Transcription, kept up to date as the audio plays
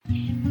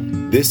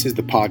This is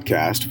the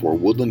podcast for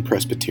Woodland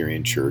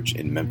Presbyterian Church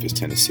in Memphis,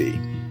 Tennessee.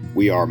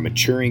 We are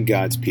maturing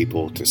God's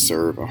people to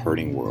serve a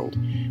hurting world.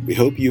 We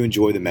hope you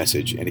enjoy the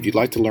message, and if you'd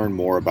like to learn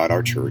more about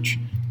our church,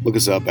 look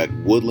us up at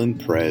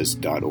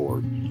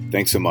woodlandpres.org.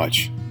 Thanks so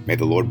much. May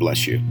the Lord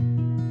bless you.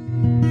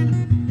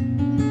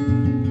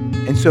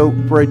 And so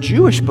for a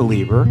Jewish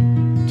believer,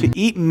 to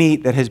eat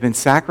meat that has been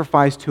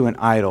sacrificed to an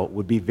idol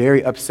would be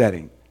very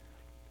upsetting.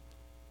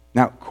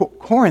 Now,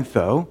 Corinth,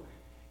 though,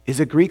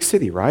 is a Greek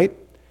city, right?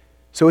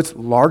 So it's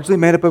largely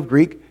made up of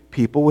Greek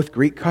people with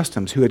Greek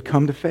customs who had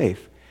come to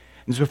faith.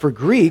 And so for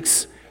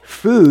Greeks,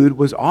 food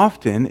was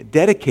often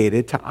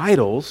dedicated to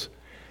idols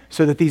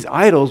so that these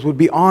idols would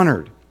be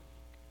honored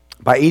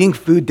by eating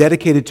food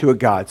dedicated to a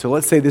god. So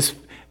let's say this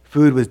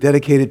food was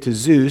dedicated to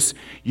Zeus.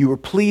 You were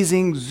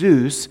pleasing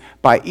Zeus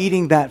by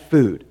eating that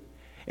food.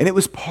 And it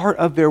was part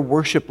of their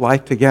worship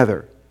life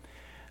together.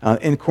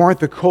 In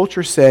Corinth, the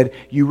culture said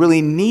you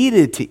really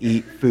needed to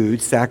eat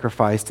food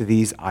sacrificed to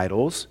these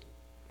idols.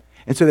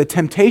 And so the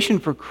temptation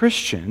for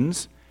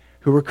Christians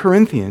who were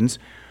Corinthians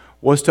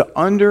was to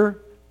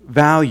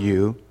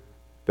undervalue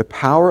the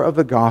power of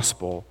the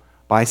gospel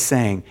by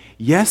saying,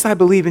 yes, I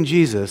believe in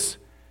Jesus,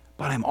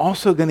 but I'm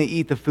also going to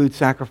eat the food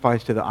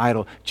sacrificed to the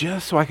idol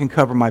just so I can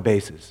cover my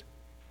bases.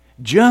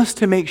 Just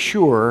to make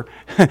sure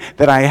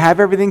that I have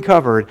everything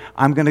covered,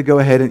 I'm going to go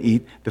ahead and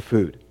eat the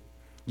food.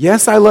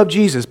 Yes, I love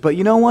Jesus, but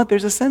you know what?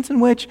 There's a sense in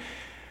which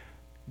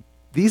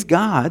these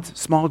gods,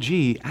 small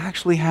g,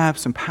 actually have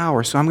some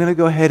power, so I'm going to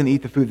go ahead and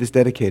eat the food that's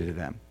dedicated to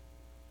them.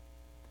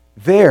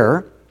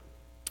 There,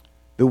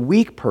 the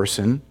weak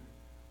person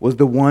was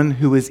the one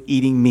who was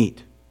eating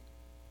meat.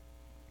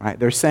 Right?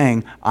 They're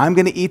saying, I'm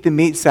going to eat the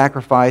meat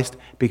sacrificed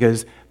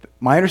because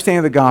my understanding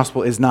of the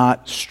gospel is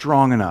not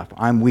strong enough.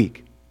 I'm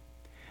weak.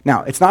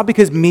 Now, it's not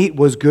because meat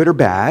was good or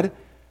bad,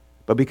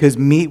 but because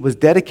meat was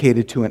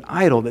dedicated to an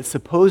idol that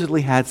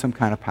supposedly had some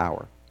kind of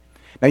power.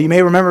 Now, you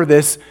may remember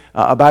this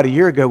about a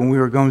year ago when we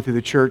were going through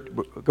the church,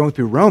 going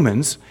through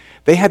Romans.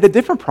 They had the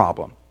different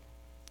problem,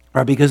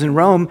 right? Because in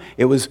Rome,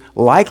 it was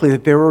likely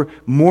that there were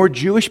more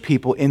Jewish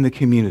people in the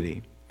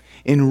community.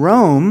 In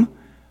Rome,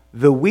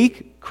 the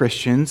weak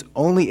Christians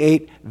only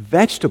ate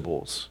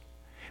vegetables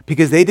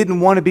because they didn't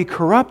want to be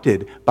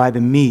corrupted by the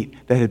meat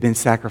that had been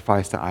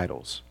sacrificed to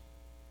idols.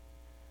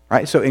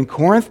 Right? So in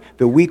Corinth,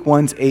 the weak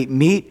ones ate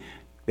meat.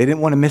 They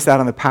didn't want to miss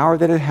out on the power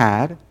that it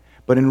had.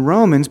 But in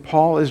Romans,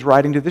 Paul is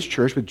writing to this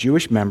church with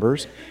Jewish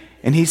members,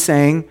 and he's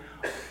saying,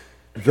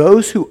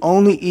 those who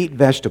only eat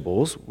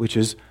vegetables, which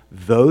is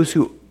those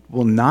who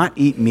will not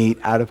eat meat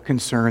out of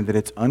concern that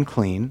it's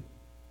unclean,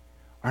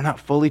 are not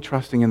fully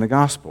trusting in the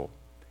gospel.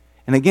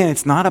 And again,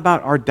 it's not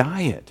about our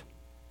diet.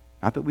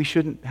 Not that we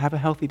shouldn't have a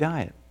healthy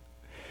diet.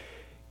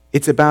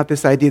 It's about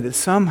this idea that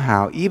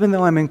somehow, even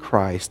though I'm in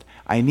Christ,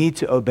 I need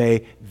to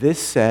obey this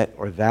set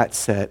or that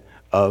set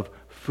of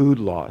food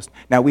laws.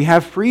 Now, we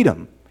have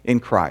freedom in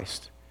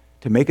Christ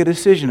to make a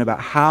decision about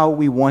how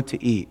we want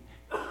to eat.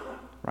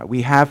 Right?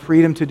 We have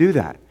freedom to do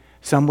that.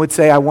 Some would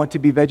say, I want to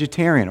be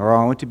vegetarian, or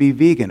I want to be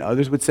vegan.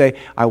 Others would say,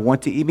 I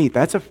want to eat meat.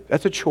 That's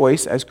a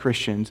choice as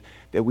Christians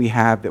that we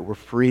have, that we're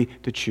free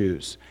to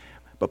choose.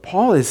 But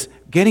Paul is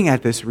getting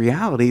at this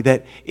reality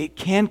that it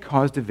can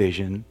cause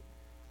division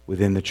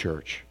within the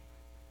church.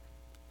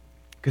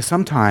 Because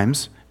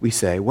sometimes we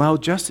say, well,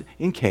 just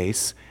in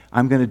case,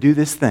 I'm going to do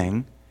this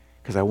thing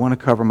because I want to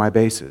cover my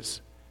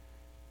bases.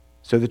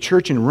 So the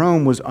church in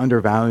Rome was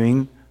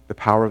undervaluing the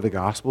power of the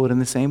gospel in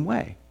the same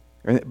way,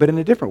 but in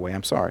a different way,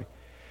 I'm sorry.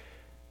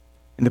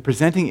 And the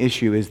presenting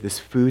issue is this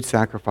food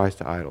sacrificed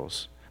to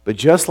idols. But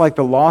just like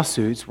the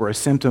lawsuits were a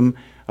symptom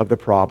of the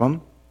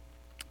problem,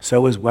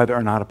 so is whether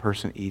or not a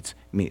person eats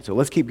meat. So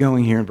let's keep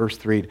going here in verse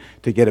 3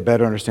 to get a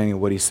better understanding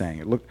of what he's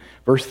saying. Look,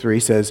 verse 3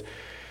 says,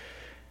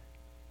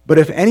 but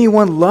if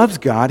anyone loves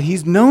God,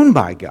 he's known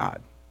by God.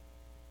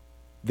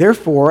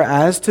 Therefore,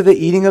 as to the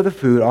eating of the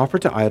food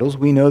offered to idols,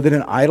 we know that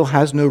an idol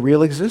has no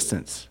real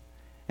existence,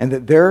 and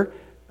that there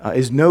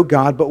is no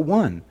God but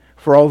one.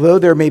 For although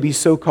there may be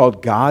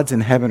so-called gods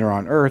in heaven or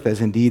on earth, as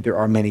indeed there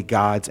are many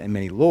gods and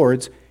many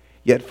lords,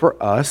 yet for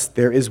us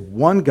there is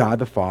one God,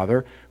 the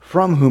Father,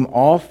 from whom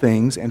all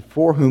things and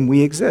for whom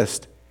we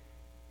exist,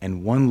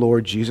 and one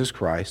Lord Jesus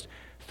Christ,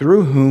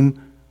 through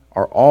whom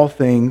are all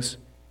things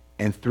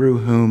and through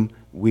whom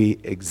we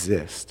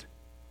exist.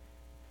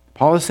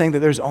 Paul is saying that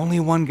there's only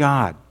one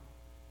God,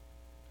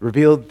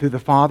 revealed through the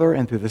Father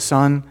and through the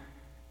Son,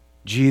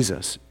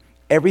 Jesus.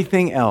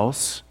 Everything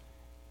else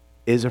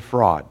is a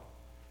fraud,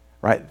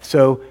 right?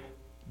 So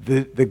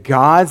the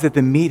gods that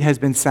the meat has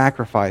been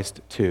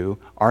sacrificed to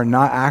are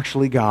not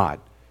actually God.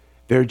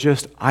 They're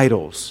just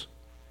idols.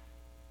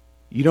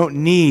 You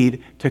don't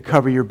need to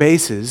cover your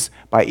bases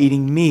by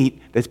eating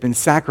meat that's been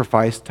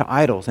sacrificed to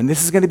idols. And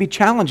this is going to be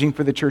challenging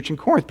for the church in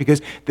Corinth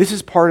because this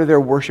is part of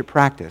their worship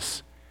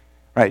practice.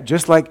 Right?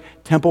 Just like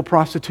temple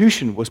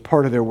prostitution was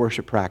part of their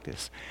worship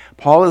practice.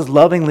 Paul is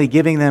lovingly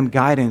giving them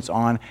guidance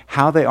on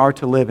how they are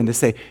to live and to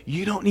say,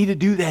 you don't need to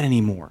do that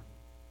anymore.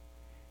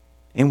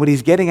 And what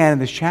he's getting at in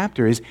this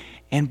chapter is,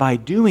 and by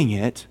doing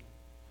it,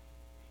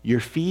 you're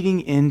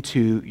feeding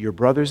into your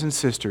brothers and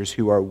sisters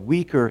who are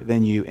weaker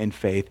than you in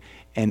faith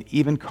and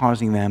even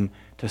causing them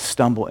to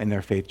stumble in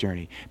their faith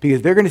journey.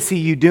 Because they're going to see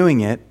you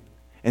doing it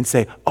and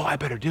say, oh, I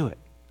better do it.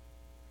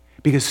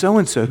 Because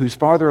so-and-so who's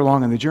farther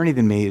along in the journey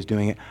than me is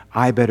doing it,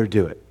 I better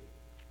do it.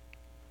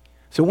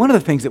 So one of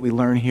the things that we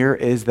learn here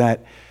is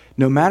that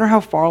no matter how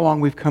far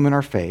along we've come in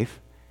our faith,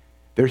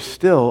 there's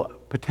still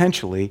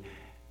potentially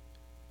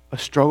a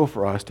struggle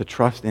for us to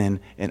trust in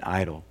an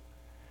idol.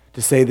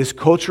 To say this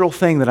cultural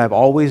thing that I've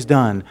always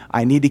done,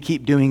 I need to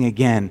keep doing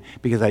again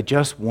because I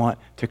just want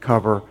to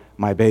cover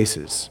my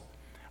bases.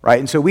 Right?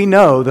 And so we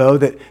know, though,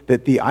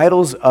 that the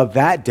idols of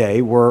that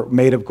day were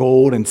made of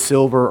gold and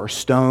silver or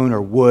stone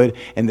or wood,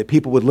 and that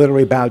people would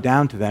literally bow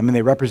down to them, and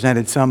they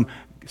represented some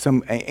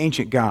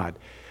ancient god.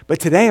 But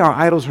today our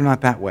idols are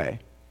not that way.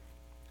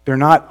 They're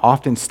not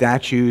often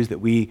statues that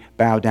we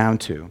bow down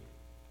to.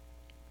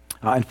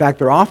 In fact,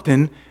 they're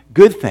often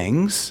good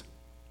things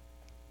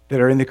that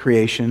are in the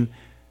creation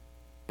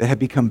that have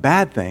become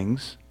bad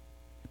things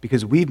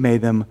because we've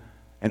made them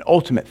an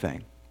ultimate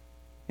thing.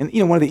 And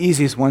one of the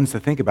easiest ones to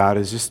think about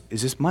is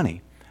just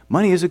money.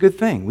 Money is a good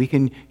thing. We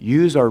can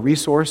use our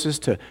resources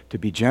to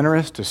be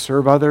generous, to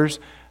serve others,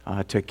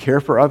 to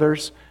care for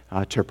others,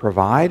 to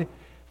provide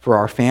for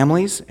our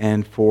families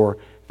and for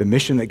the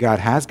mission that God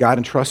has. God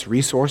entrusts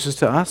resources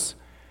to us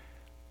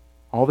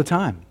all the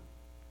time.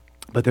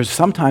 But there's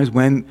sometimes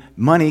when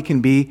money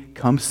can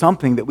become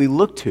something that we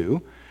look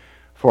to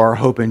for our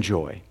hope and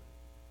joy.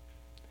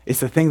 It's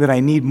the thing that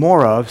I need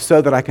more of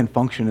so that I can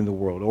function in the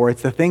world. Or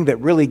it's the thing that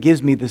really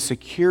gives me the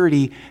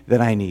security that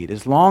I need.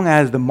 As long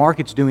as the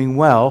market's doing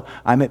well,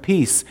 I'm at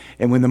peace.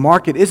 And when the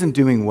market isn't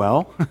doing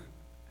well,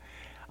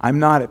 I'm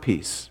not at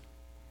peace.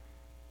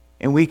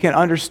 And we can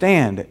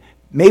understand that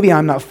maybe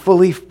I'm not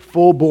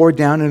full bore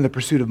down in the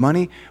pursuit of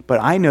money,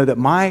 but I know that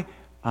my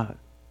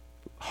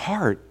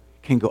heart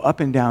can go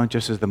up and down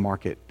just as the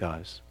market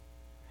does.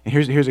 And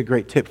here's a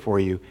great tip for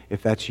you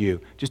if that's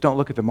you. Just don't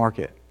look at the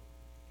market.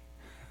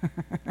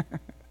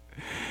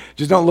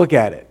 Just don't look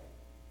at it.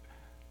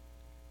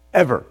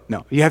 Ever.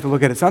 No, you have to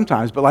look at it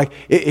sometimes. But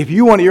if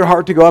you want your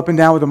heart to go up and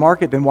down with the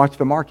market, then watch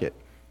the market.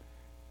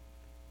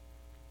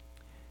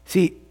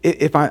 See,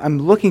 if I'm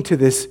looking to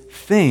this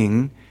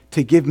thing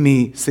to give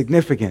me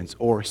significance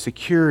or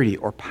security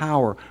or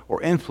power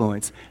or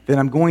influence, then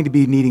I'm going to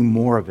be needing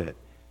more of it.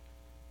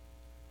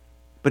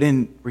 But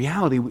in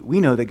reality, we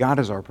know that God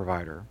is our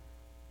provider,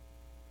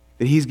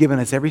 that He's given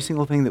us every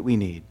single thing that we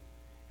need.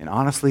 And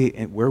honestly,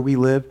 where we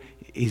live,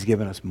 He's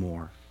given us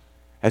more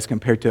as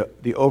compared to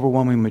the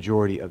overwhelming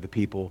majority of the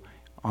people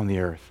on the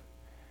earth.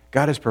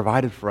 God has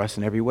provided for us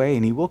in every way,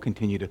 and He will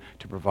continue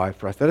to provide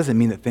for us. That doesn't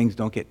mean that things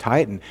don't get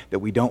tight and that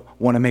we don't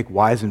want to make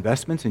wise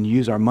investments and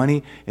use our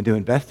money and to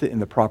invest it in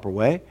the proper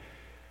way.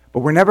 But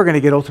we're never going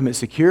to get ultimate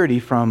security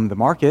from the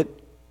market,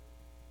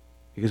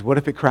 because what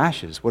if it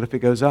crashes? What if it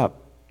goes up?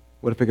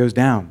 What if it goes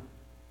down?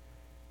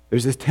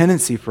 There's this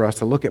tendency for us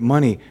to look at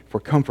money for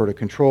comfort or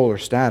control or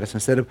status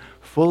instead of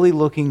fully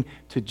looking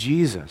to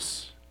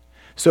Jesus.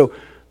 So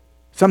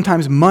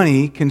sometimes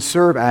money can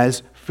serve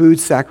as food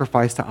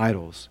sacrificed to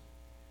idols.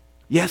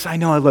 Yes, I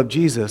know I love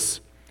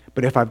Jesus,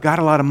 but if I've got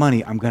a lot of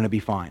money, I'm going to be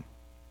fine.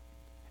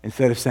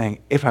 Instead of saying,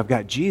 if I've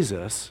got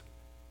Jesus,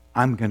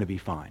 I'm going to be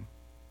fine.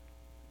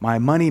 My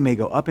money may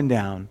go up and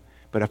down,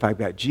 but if I've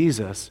got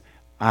Jesus,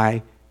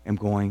 I am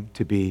going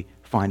to be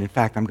fine. In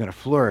fact, I'm going to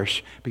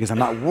flourish because I'm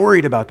not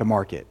worried about the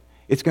market.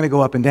 It's going to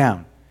go up and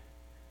down.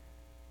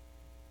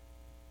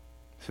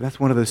 So that's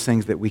one of those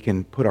things that we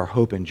can put our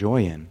hope and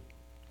joy in.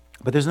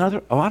 But there's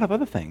a lot of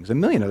other things, a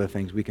million other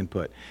things we can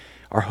put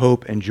our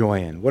hope and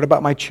joy in. What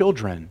about my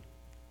children?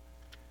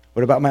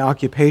 What about my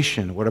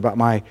occupation? What about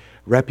my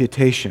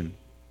reputation?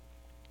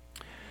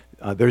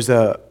 There's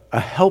a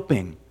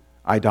helping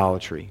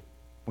idolatry.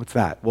 What's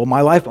that? Well,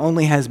 my life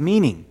only has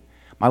meaning.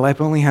 My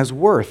life only has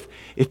worth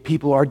if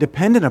people are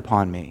dependent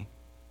upon me,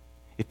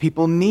 if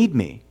people need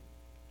me,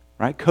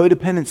 right?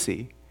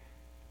 Codependency.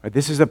 Right?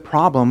 This is a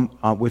problem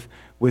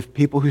with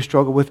people who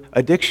struggle with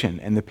addiction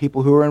and the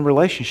people who are in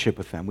relationship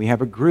with them. We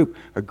have a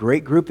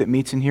great group that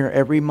meets in here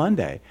every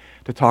Monday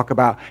to talk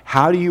about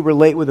how do you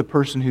relate with a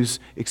person who's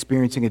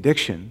experiencing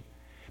addiction,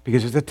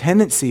 because there's a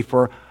tendency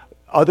for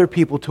other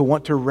people to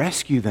want to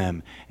rescue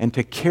them and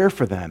to care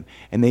for them,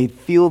 and they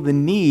feel the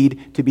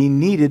need to be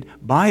needed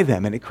by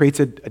them, and it creates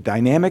a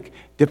dynamic,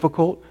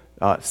 difficult,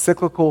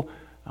 cyclical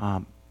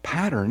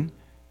pattern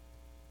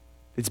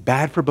that's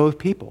bad for both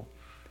people.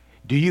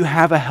 Do you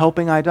have a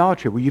helping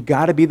idolatry where you've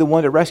got to be the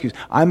one that rescues?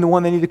 I'm the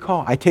one they need to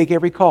call. I take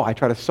every call. I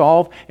try to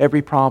solve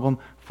every problem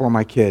for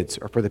my kids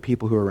or for the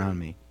people who are around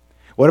me.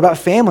 What about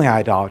family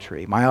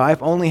idolatry? My life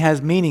only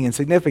has meaning and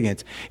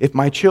significance if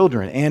my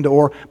children and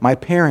or my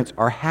parents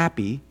are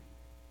happy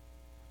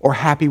or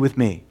happy with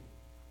me.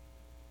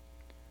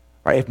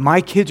 Right? If my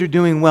kids are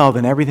doing well,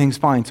 then everything's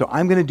fine. So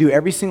I'm going to do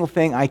every single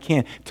thing I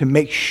can to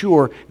make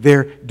sure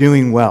they're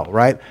doing well,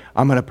 right?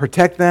 I'm going to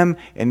protect them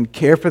and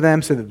care for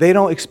them so that they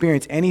don't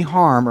experience any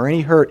harm or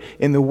any hurt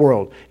in the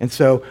world. And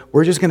so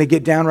we're just going to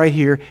get down right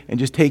here and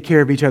just take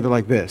care of each other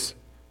like this.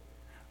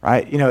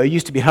 right? It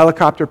used to be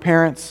helicopter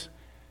parents.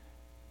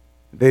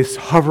 They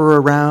hover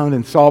around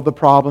and solve the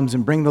problems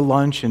and bring the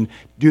lunch and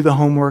do the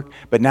homework.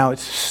 But now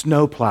it's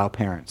snowplow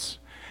parents.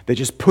 They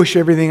just push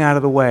everything out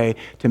of the way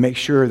to make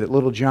sure that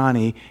little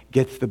Johnny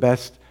gets the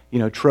best,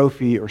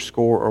 trophy or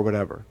score or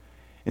whatever,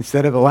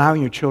 instead of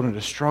allowing your children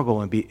to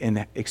struggle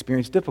and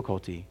experience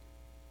difficulty.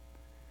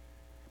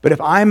 But if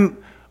I'm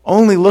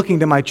only looking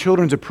to my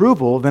children's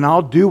approval, then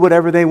I'll do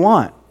whatever they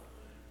want.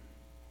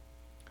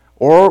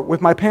 Or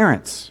with my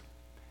parents.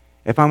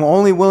 If I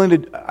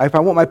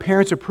want my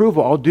parents'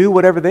 approval, I'll do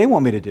whatever they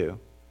want me to do.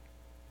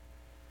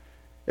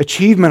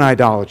 Achievement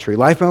idolatry.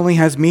 Life only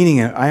has meaning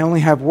and I only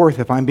have worth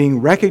if I'm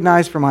being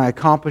recognized for my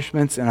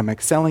accomplishments and I'm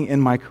excelling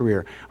in my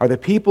career. Are the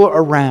people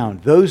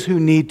around, those who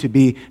need to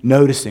be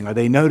noticing, are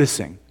they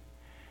noticing?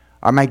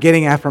 Am I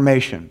getting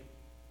affirmation?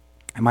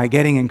 Am I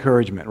getting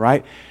encouragement,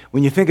 right?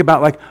 When you think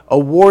about like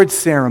award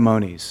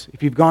ceremonies,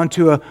 if you've gone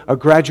to a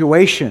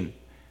graduation,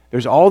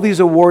 there's all these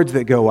awards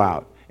that go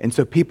out. And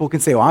so people can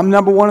say, well, I'm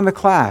number one in the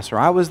class, or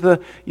I was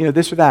the,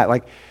 this or that.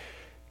 Like,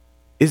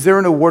 is there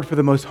an award for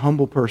the most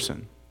humble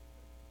person?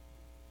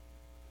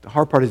 The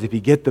hard part is if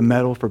you get the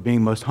medal for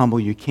being most humble,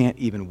 you can't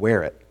even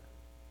wear it.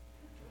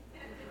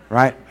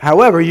 Right?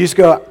 However, you just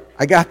go,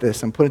 I got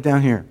this, and put it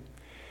down here.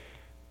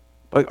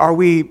 But are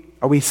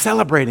we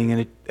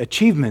celebrating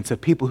achievements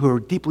of people who are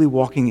deeply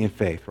walking in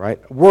faith,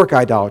 right? Work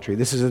idolatry.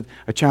 This is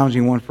a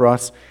challenging one for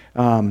us.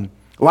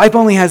 Life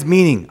only has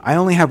meaning. I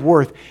only have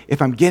worth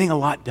if I'm getting a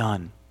lot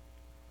done.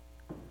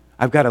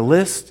 I've got a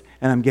list,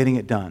 and I'm getting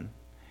it done.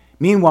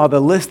 Meanwhile, the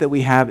list that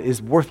we have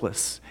is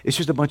worthless. It's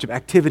just a bunch of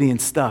activity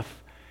and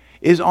stuff.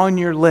 Is on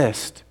your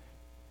list,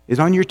 is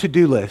on your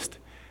to-do list.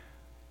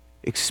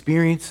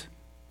 Experience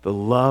the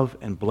love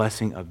and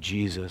blessing of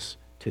Jesus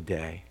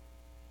today.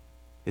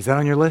 Is that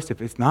on your list? If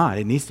it's not,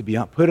 it needs to be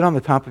on. Put it on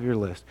the top of your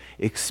list.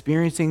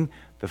 Experiencing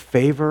the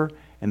favor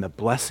and the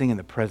blessing and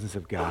the presence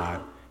of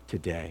God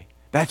today.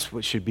 That's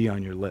what should be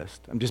on your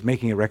list. I'm just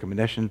making a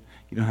recommendation.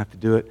 You don't have to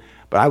do it.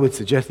 But I would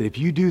suggest that if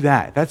you do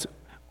that, that's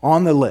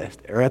on the list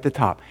or at the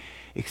top,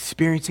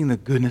 experiencing the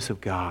goodness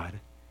of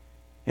God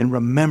and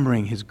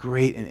remembering his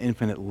great and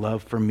infinite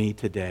love for me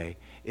today.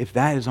 If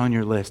that is on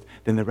your list,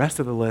 then the rest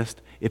of the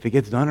list, if it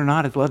gets done or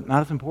not, is not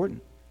as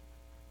important.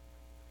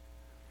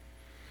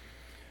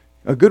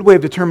 A good way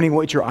of determining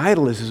what your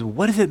idol is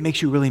what is it that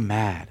makes you really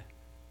mad?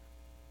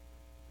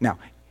 Now,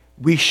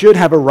 we should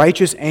have a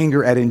righteous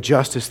anger at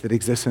injustice that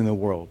exists in the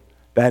world.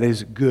 That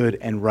is good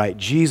and right.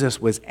 Jesus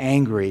was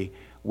angry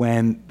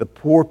when the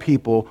poor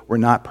people were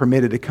not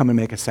permitted to come and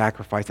make a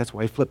sacrifice. That's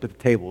why he flipped at the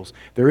tables.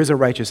 There is a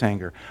righteous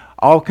anger.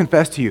 I'll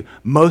confess to you,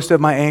 most of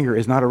my anger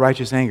is not a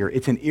righteous anger.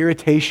 It's an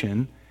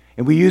irritation.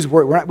 And we use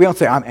word, we don't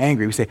say I'm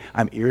angry. We say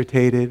I'm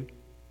irritated.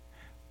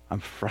 I'm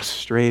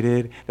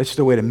frustrated. That's just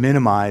a way to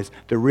minimize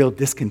the real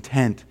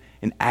discontent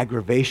and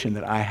aggravation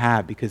that I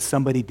have because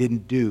somebody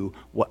didn't do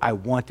what I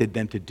wanted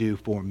them to do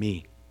for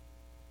me.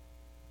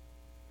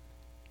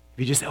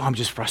 If you just say, I'm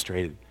just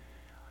frustrated.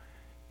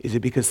 Is it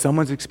because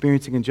someone's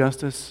experiencing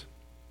injustice?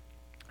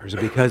 Or is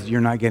it because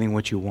you're not getting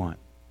what you want?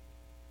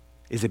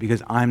 Is it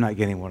because I'm not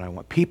getting what I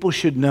want? People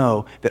should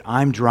know that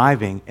I'm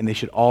driving and they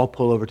should all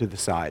pull over to the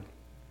side.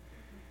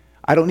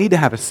 I don't need to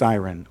have a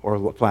siren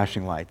or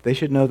flashing lights. They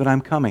should know that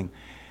I'm coming.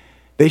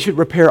 They should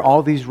repair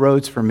all these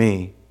roads for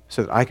me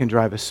so that I can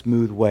drive a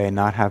smooth way and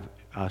not have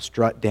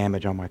strut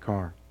damage on my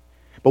car.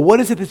 But what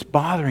is it that's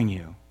bothering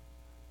you?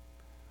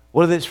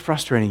 What is it that's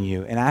frustrating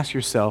you? And ask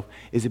yourself,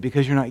 is it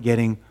because you're not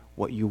getting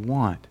what you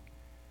want?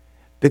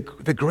 The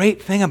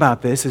great thing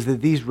about this is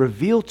that these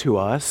reveal to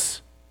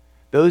us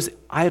those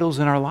idols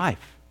in our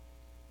life.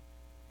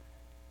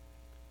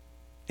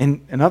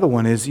 And another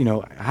one is,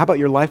 how about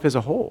your life as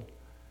a whole?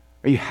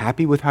 Are you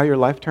happy with how your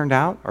life turned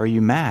out? Or are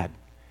you mad?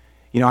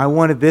 I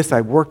wanted this, I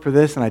worked for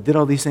this, and I did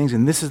all these things,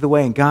 and this is the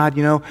way. And God,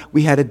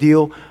 we had a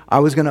deal. I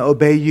was going to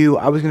obey you.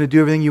 I was going to do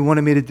everything you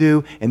wanted me to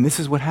do, and this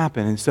is what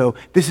happened. And so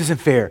this isn't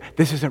fair.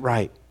 This isn't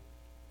right.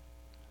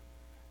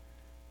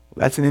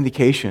 Well, that's an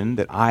indication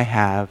that I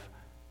have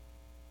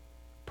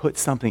put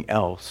something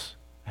else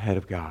ahead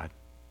of God.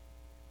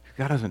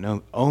 God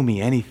doesn't owe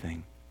me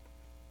anything,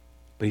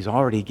 but he's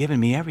already given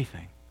me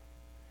everything.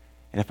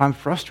 And if I'm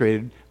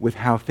frustrated with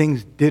how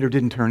things did or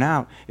didn't turn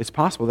out, it's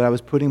possible that I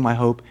was putting my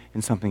hope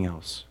in something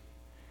else.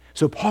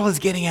 So Paul is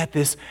getting at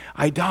this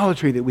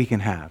idolatry that we can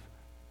have,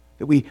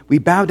 that we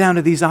bow down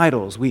to these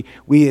idols. We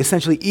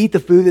essentially eat the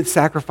food that's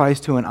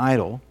sacrificed to an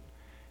idol,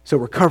 so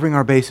we're covering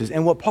our bases.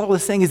 And what Paul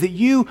is saying is that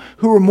you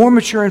who are more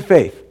mature in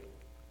faith,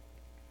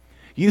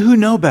 you who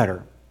know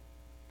better,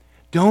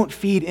 don't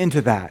feed into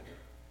that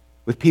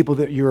with people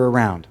that you're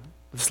around.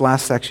 This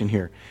last section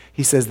here,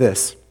 he says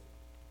this.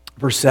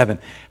 Verse 7,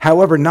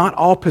 however, not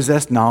all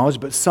possess knowledge,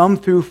 but some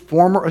through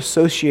former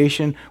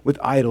association with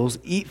idols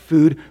eat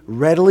food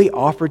readily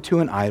offered to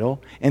an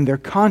idol, and their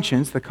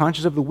conscience, the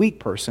conscience of the weak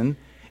person,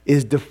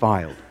 is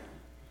defiled.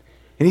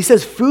 And he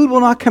says, food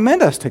will not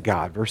commend us to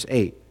God, verse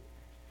 8.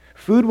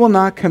 Food will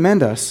not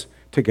commend us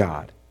to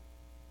God.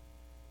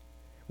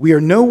 We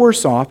are no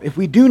worse off if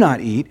we do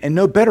not eat, and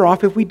no better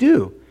off if we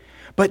do.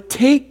 But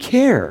take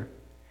care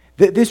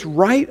that this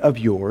right of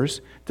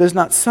yours does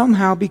not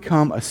somehow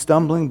become a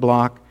stumbling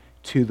block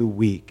to the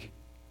weak.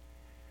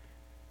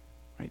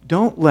 Right?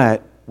 Don't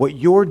let what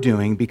you're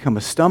doing become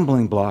a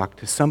stumbling block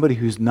to somebody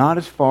who's not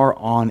as far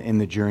on in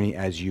the journey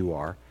as you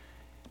are.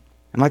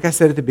 And like I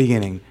said at the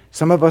beginning,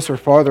 some of us are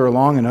farther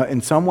along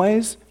in some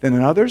ways than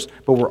in others,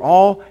 but we're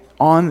all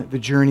on the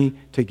journey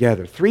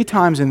together. 3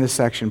 times in this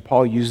section,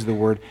 Paul uses the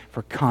word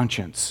for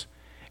conscience.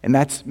 And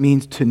that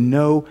means to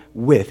know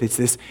with. It's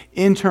this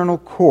internal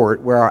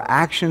court where our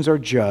actions are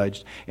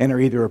judged and are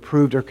either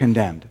approved or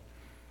condemned.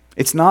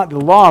 It's not the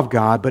law of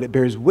God, but it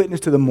bears witness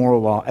to the moral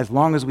law as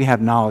long as we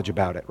have knowledge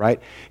about it, right?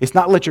 It's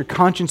not let your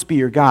conscience be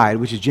your guide,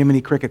 which is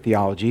Jiminy Cricket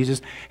theology. It's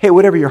just, hey,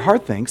 whatever your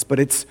heart thinks, but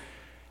it's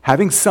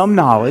having some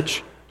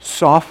knowledge,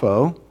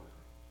 sopho,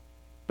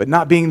 but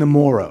not being the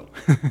moro,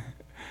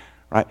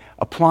 right?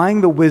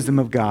 Applying the wisdom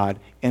of God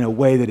in a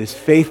way that is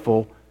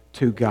faithful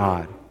to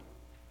God.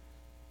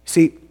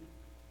 See,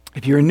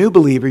 if you're a new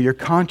believer, your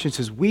conscience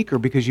is weaker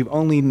because you've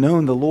only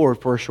known the Lord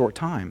for a short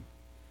time.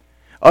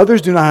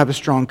 Others do not have a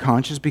strong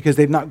conscience because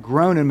they've not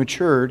grown and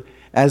matured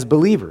as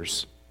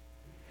believers.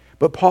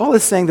 But Paul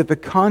is saying that the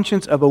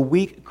conscience of a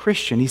weak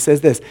Christian, he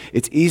says this,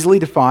 it's easily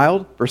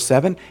defiled, verse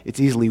 7, it's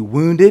easily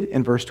wounded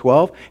in verse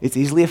 12, it's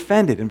easily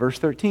offended in verse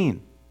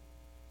 13.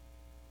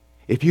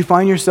 If you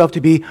find yourself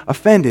to be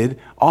offended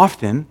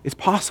often, it's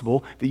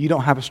possible that you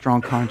don't have a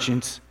strong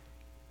conscience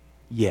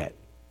yet.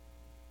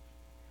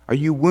 Are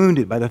you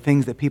wounded by the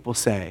things that people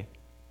say?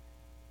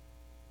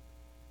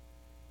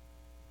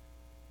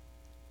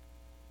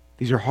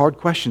 These are hard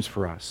questions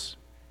for us.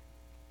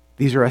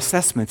 These are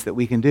assessments that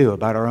we can do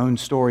about our own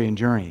story and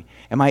journey.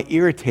 Am I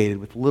irritated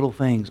with little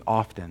things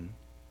often?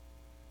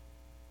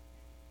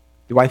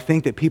 Do I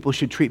think that people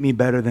should treat me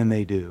better than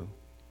they do?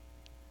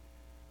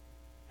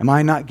 Am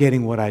I not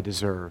getting what I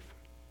deserve?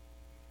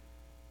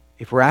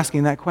 If we're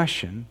asking that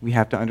question, we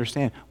have to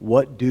understand,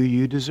 what do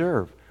you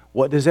deserve?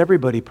 What does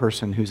everybody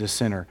person who's a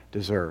sinner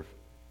deserve?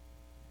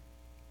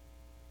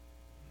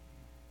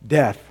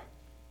 Death.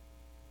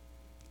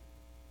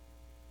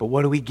 But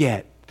what do we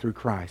get through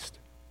Christ?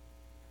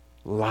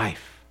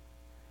 Life.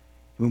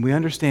 When we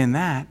understand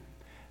that,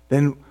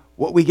 then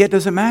what we get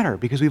doesn't matter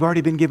because we've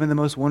already been given the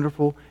most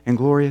wonderful and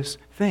glorious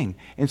thing.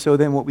 And so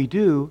then what we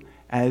do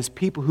as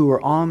people who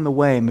are on the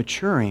way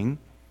maturing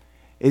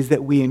is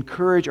that we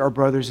encourage our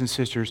brothers and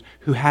sisters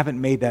who haven't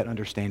made that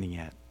understanding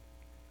yet.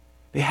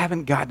 They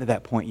haven't gotten to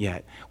that point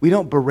yet. We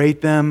don't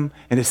berate them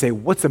and to say,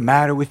 what's the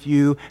matter with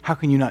you? How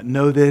can you not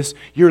know this?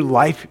 Your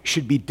life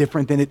should be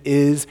different than it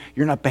is.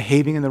 You're not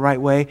behaving in the right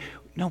way.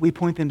 No, we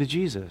point them to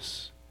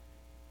Jesus.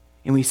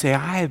 And we say,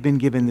 I have been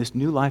given this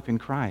new life in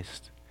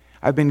Christ.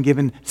 I've been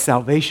given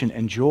salvation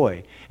and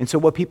joy. And so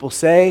what people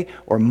say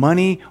or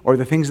money or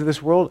the things of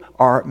this world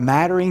are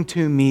mattering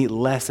to me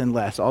less and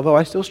less. Although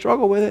I still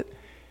struggle with it,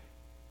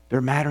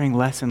 they're mattering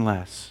less and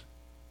less.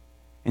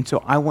 And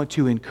so I want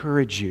to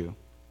encourage you.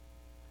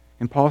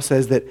 And Paul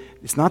says that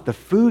it's not the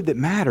food that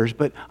matters,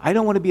 but I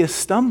don't want to be a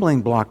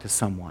stumbling block to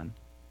someone.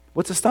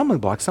 What's a stumbling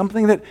block?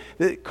 Something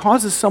that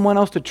causes someone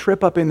else to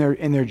trip up in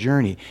their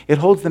journey. It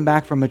holds them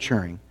back from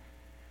maturing.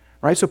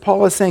 Right? So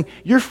Paul is saying,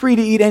 you're free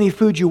to eat any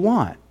food you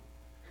want,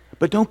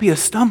 but don't be a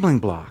stumbling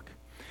block.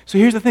 So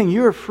here's the thing.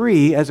 You're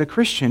free as a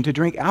Christian to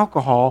drink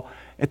alcohol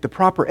at the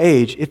proper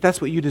age if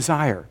that's what you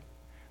desire.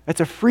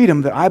 That's a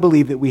freedom that I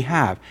believe that we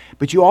have.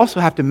 But you also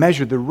have to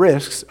measure the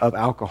risks of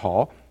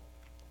alcohol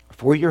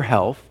for your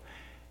health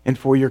and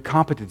for your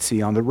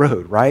competency on the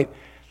road, right?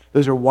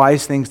 Those are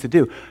wise things to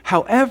do.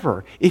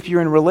 However, if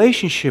you're in a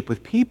relationship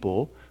with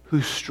people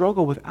who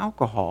struggle with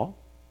alcohol,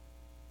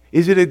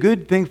 is it a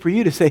good thing for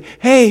you to say,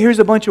 hey, here's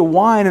a bunch of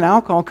wine and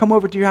alcohol, come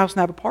over to your house and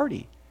have a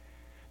party?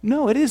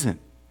 No, it isn't.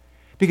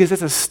 Because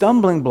that's a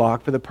stumbling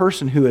block for the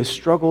person who has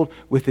struggled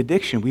with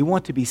addiction. We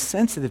want to be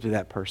sensitive to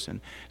that person.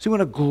 So we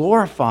want to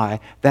glorify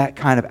that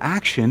kind of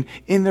action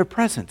in their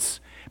presence.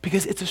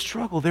 Because it's a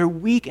struggle. They're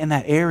weak in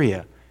that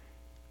area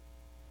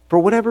for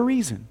whatever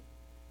reason.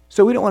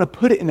 So we don't want to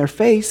put it in their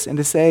face and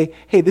to say,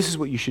 hey, this is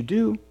what you should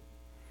do.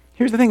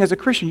 Here's the thing, as a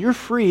Christian, you're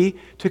free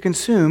to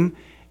consume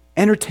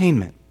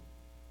entertainment.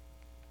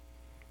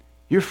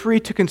 You're free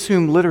to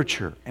consume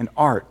literature and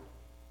art.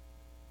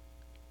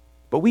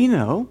 But we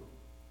know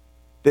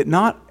that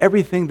not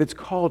everything that's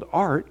called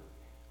art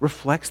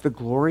reflects the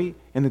glory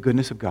and the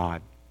goodness of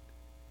God.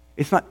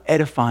 It's not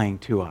edifying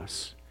to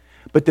us.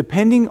 But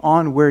depending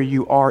on where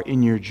you are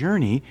in your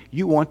journey,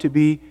 you want to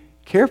be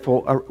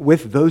careful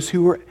with those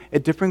who are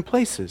at different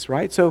places,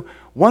 right? So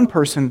one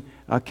person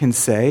can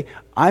say,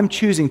 I'm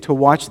choosing to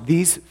watch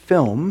these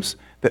films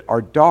that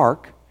are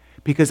dark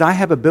because I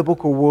have a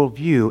biblical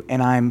worldview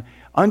and I'm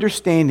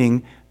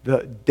understanding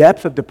the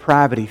depth of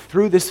depravity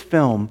through this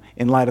film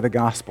in light of the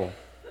gospel.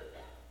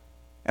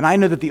 And I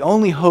know that the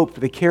only hope for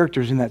the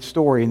characters in that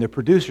story and the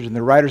producers and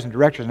the writers and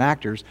directors and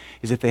actors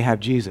is if they have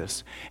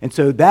Jesus. And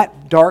so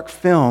that dark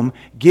film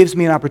gives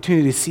me an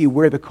opportunity to see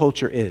where the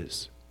culture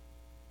is.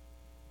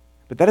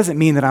 But that doesn't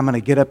mean that I'm going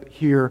to get up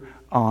here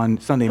on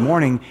Sunday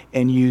morning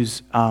and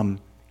use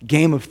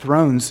Game of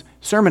Thrones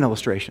sermon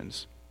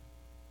illustrations.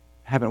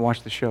 haven't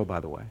watched the show, by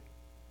the way.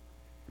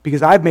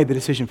 Because I've made the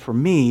decision for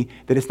me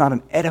that it's not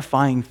an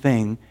edifying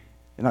thing,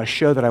 and not a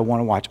show that I want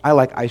to watch. I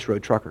like Ice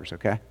Road Truckers,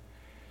 okay?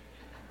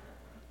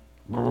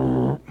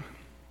 But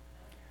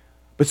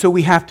so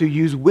we have to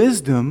use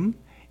wisdom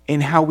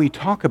in how we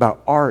talk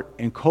about art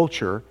and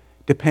culture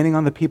depending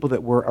on the people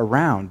that we're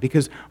around.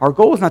 Because our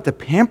goal is not to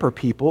pamper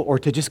people or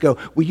to just go,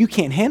 well, you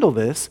can't handle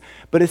this,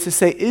 but it's to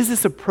say, is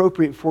this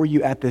appropriate for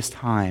you at this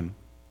time?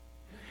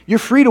 You're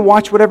free to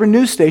watch whatever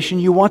news station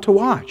you want to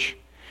watch.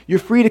 You're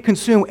free to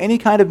consume any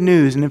kind of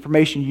news and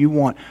information you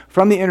want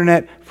from the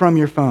internet, from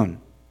your phone.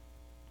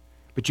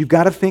 But you've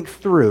got to think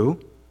through,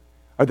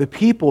 are the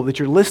people that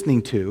you're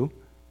listening to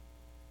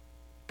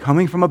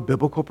coming from a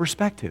biblical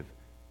perspective?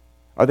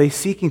 Are they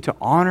seeking to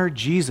honor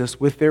Jesus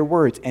with their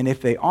words? And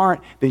if they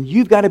aren't, then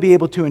you've got to be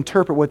able to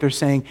interpret what they're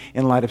saying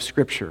in light of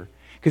Scripture.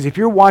 Because if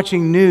you're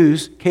watching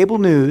news, cable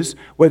news,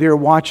 whether you're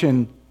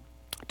watching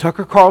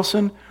Tucker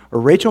Carlson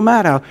or Rachel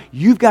Maddow,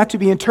 you've got to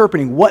be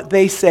interpreting what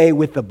they say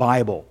with the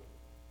Bible.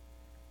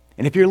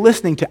 And if you're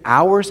listening to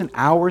hours and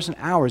hours and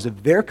hours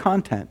of their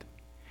content,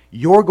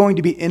 you're going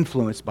to be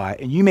influenced by it,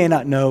 and you may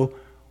not know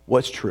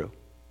what's true.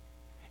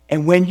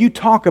 And when you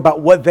talk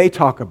about what they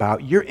talk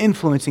about, you're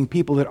influencing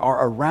people that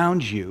are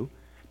around you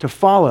to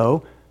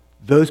follow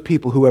those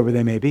people, whoever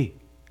they may be.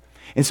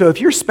 And so if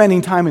you're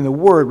spending time in the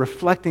Word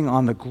reflecting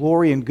on the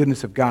glory and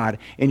goodness of God,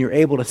 and you're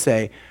able to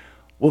say,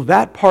 well,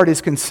 that part is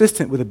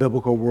consistent with a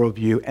biblical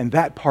worldview, and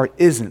that part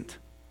isn't.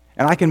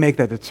 And I can make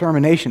that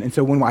determination. And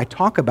so when I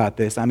talk about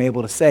this, I'm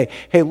able to say,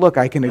 hey, look,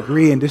 I can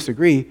agree and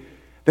disagree,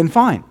 then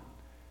fine.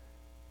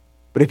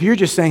 But if you're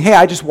just saying, hey,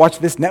 I just watch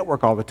this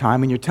network all the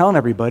time, and you're telling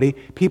everybody,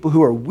 people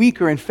who are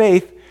weaker in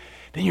faith,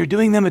 then you're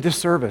doing them a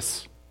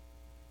disservice.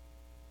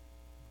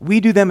 We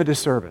do them a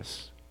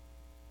disservice.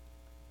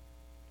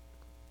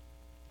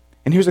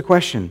 And here's the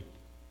question.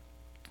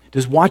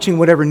 Does watching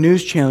whatever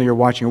news channel you're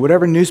watching, or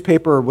whatever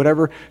newspaper, or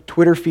whatever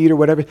Twitter feed, or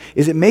whatever,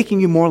 is it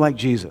making you more like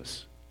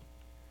Jesus?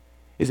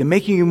 Is it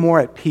making you more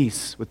at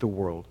peace with the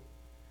world?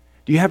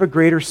 Do you have a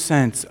greater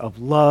sense of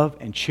love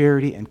and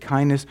charity and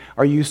kindness?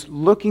 Are you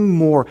looking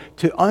more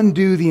to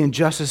undo the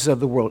injustices of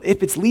the world?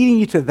 If it's leading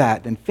you to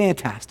that, then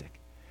fantastic.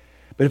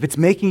 But if it's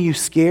making you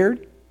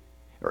scared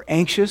or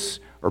anxious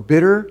or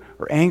bitter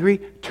or angry,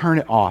 turn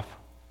it off.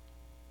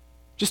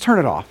 Just turn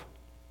it off.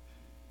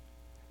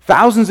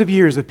 Thousands of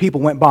years of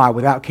people went by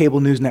without cable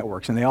news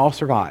networks, and they all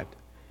survived.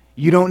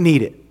 You don't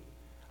need it.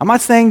 I'm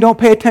not saying don't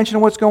pay attention to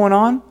what's going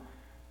on,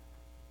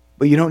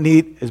 but you don't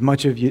need as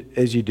much of you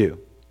as you do.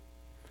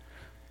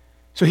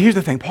 So here's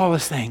the thing. Paul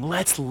is saying,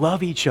 let's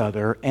love each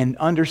other and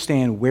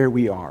understand where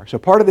we are. So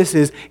part of this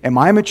is, am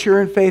I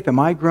mature in faith? Am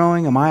I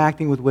growing? Am I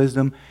acting with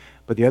wisdom?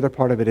 But the other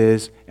part of it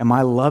is, am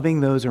I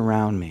loving those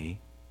around me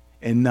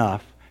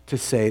enough to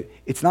say,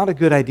 it's not a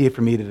good idea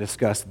for me to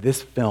discuss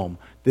this film,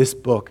 this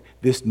book,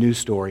 this news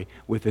story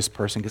with this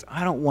person, because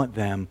I don't want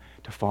them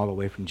to fall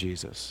away from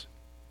Jesus.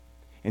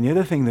 And the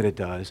other thing that it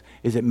does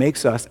is it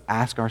makes us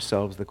ask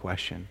ourselves the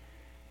question,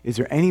 is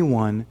there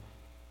anyone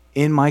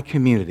in my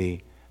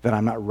community that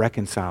I'm not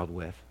reconciled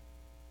with?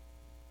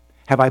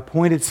 Have I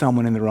pointed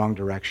someone in the wrong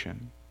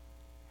direction?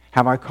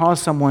 Have I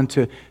caused someone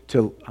to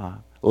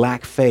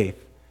lack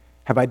faith?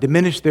 Have I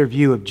diminished their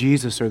view of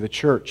Jesus or the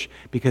church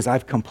because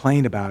I've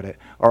complained about it,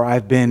 or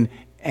I've been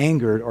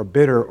angered or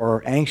bitter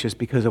or anxious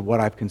because of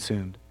what I've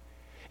consumed?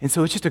 And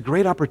so it's just a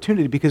great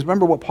opportunity, because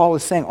remember what Paul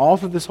is saying all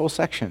through this whole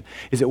section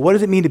is that what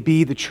does it mean to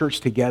be the church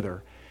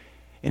together?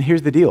 And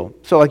here's the deal.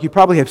 So like you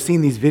probably have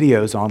seen these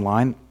videos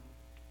online,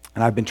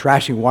 and I've been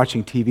trashing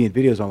watching TV and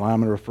videos online. I'm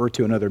going to refer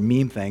to another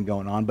meme thing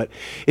going on, but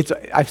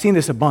I've seen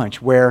this a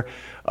bunch where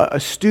a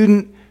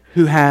student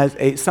who has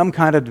some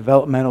kind of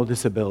developmental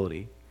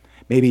disability,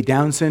 maybe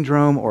Down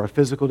syndrome or a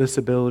physical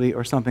disability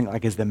or something,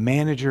 like is the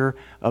manager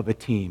of a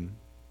team.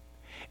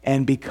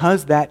 And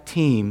because that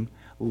team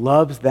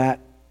loves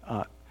that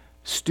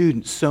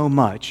student so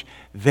much,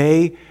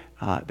 they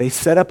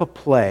set up a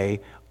play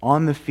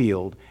on the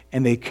field,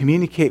 and they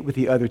communicate with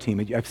the other team.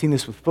 I've seen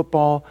this with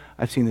football,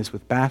 I've seen this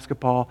with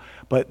basketball,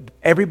 but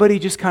everybody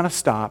just kind of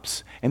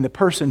stops, and the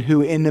person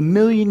who in a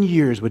million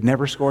years would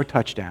never score a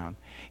touchdown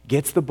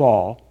gets the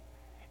ball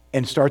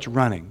and starts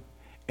running.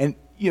 And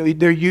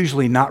they're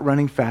usually not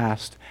running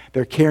fast.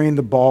 They're carrying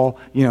the ball,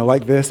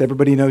 like this.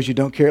 Everybody knows you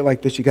don't carry it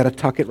like this. You got to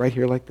tuck it right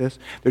here like this.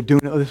 They're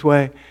doing it this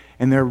way,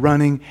 and they're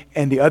running,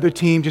 and the other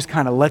team just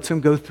kind of lets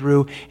them go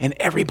through, and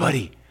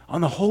everybody on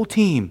the whole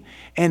team,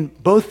 and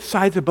both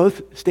sides of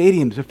both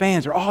stadiums, the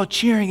fans are all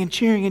cheering and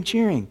cheering and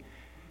cheering.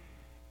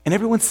 And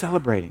everyone's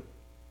celebrating.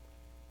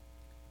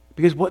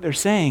 Because what they're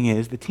saying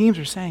is, the teams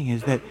are saying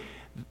is that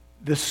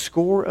the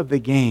score of the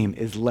game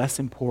is less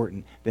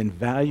important than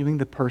valuing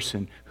the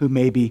person who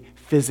may be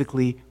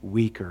physically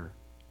weaker,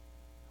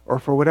 or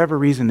for whatever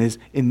reason is,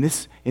 in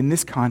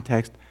this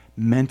context,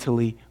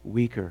 mentally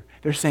weaker.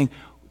 They're saying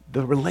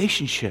the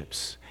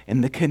relationships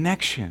and the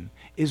connection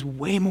is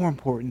way more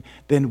important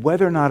than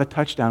whether or not a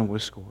touchdown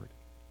was scored.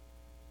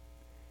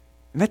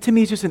 And that to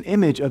me is just an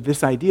image of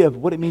this idea of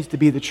what it means to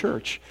be the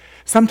church.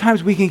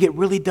 Sometimes we can get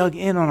really dug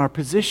in on our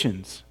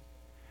positions.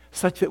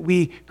 such that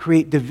we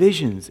create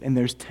divisions and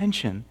there's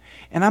tension.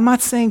 And I'm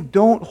not saying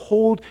don't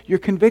hold your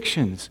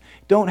convictions.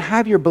 Don't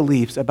have your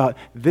beliefs about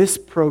this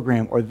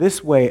program or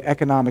this way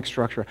economic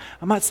structure.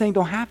 I'm not saying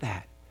don't have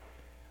that.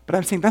 But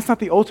I'm saying that's not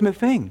the ultimate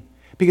thing,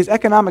 because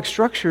economic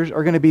structures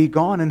are going to be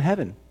gone in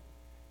heaven.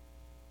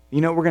 You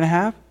know what we're going to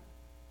have?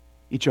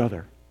 Each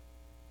other.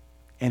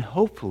 And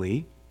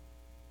hopefully,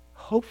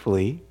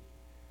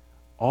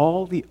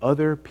 all the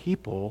other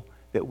people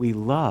that we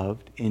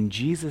loved in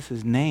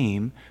Jesus'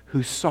 name,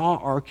 who saw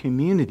our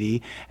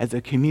community as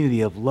a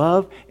community of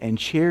love and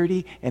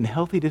charity and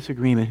healthy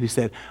disagreement, who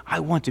said, I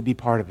want to be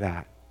part of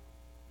that.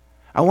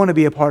 I want to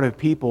be a part of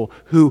people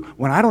who,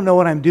 when I don't know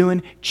what I'm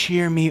doing,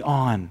 cheer me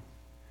on.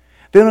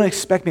 They don't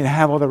expect me to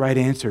have all the right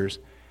answers.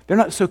 They're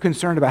not so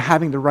concerned about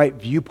having the right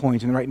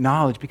viewpoints and the right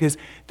knowledge, because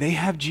they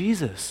have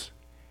Jesus.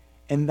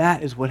 And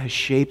that is what has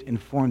shaped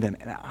and formed them.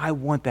 And I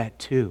want that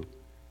too.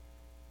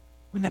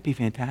 Wouldn't that be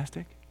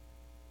fantastic?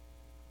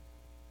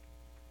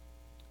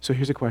 So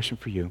here's a question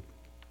for you.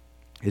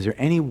 Is there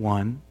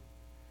anyone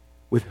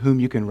with whom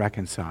you can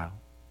reconcile?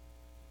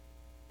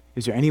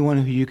 Is there anyone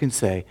who you can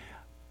say,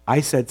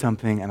 I said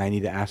something and I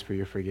need to ask for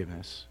your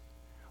forgiveness?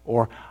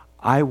 Or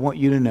I want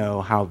you to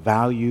know how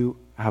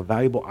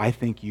valuable I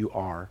think you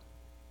are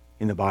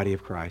in the body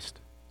of Christ.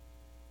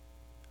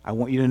 I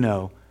want you to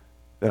know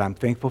that I'm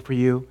thankful for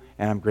you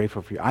and I'm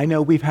grateful for you. I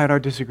know we've had our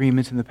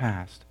disagreements in the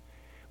past.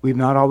 We've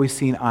not always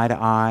seen eye to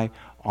eye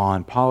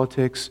on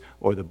politics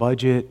or the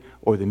budget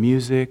or the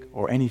music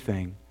or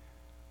anything.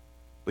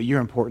 But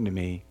you're important to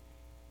me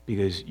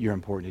because you're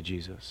important to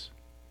Jesus.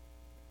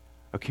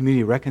 A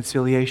community of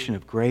reconciliation,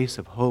 of grace,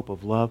 of hope,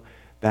 of love,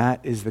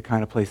 that is the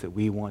kind of place that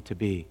we want to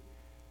be.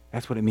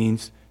 That's what it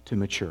means to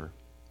mature.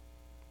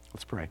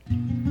 Let's pray.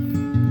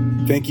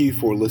 Thank you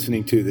for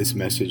listening to this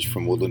message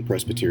from Woodland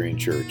Presbyterian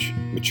Church,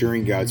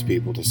 maturing God's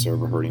people to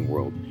serve a hurting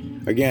world.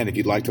 Again, if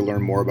you'd like to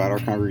learn more about our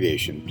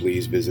congregation,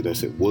 please visit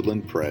us at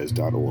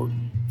woodlandpres.org.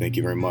 Thank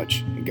you very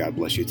much, and God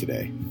bless you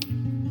today.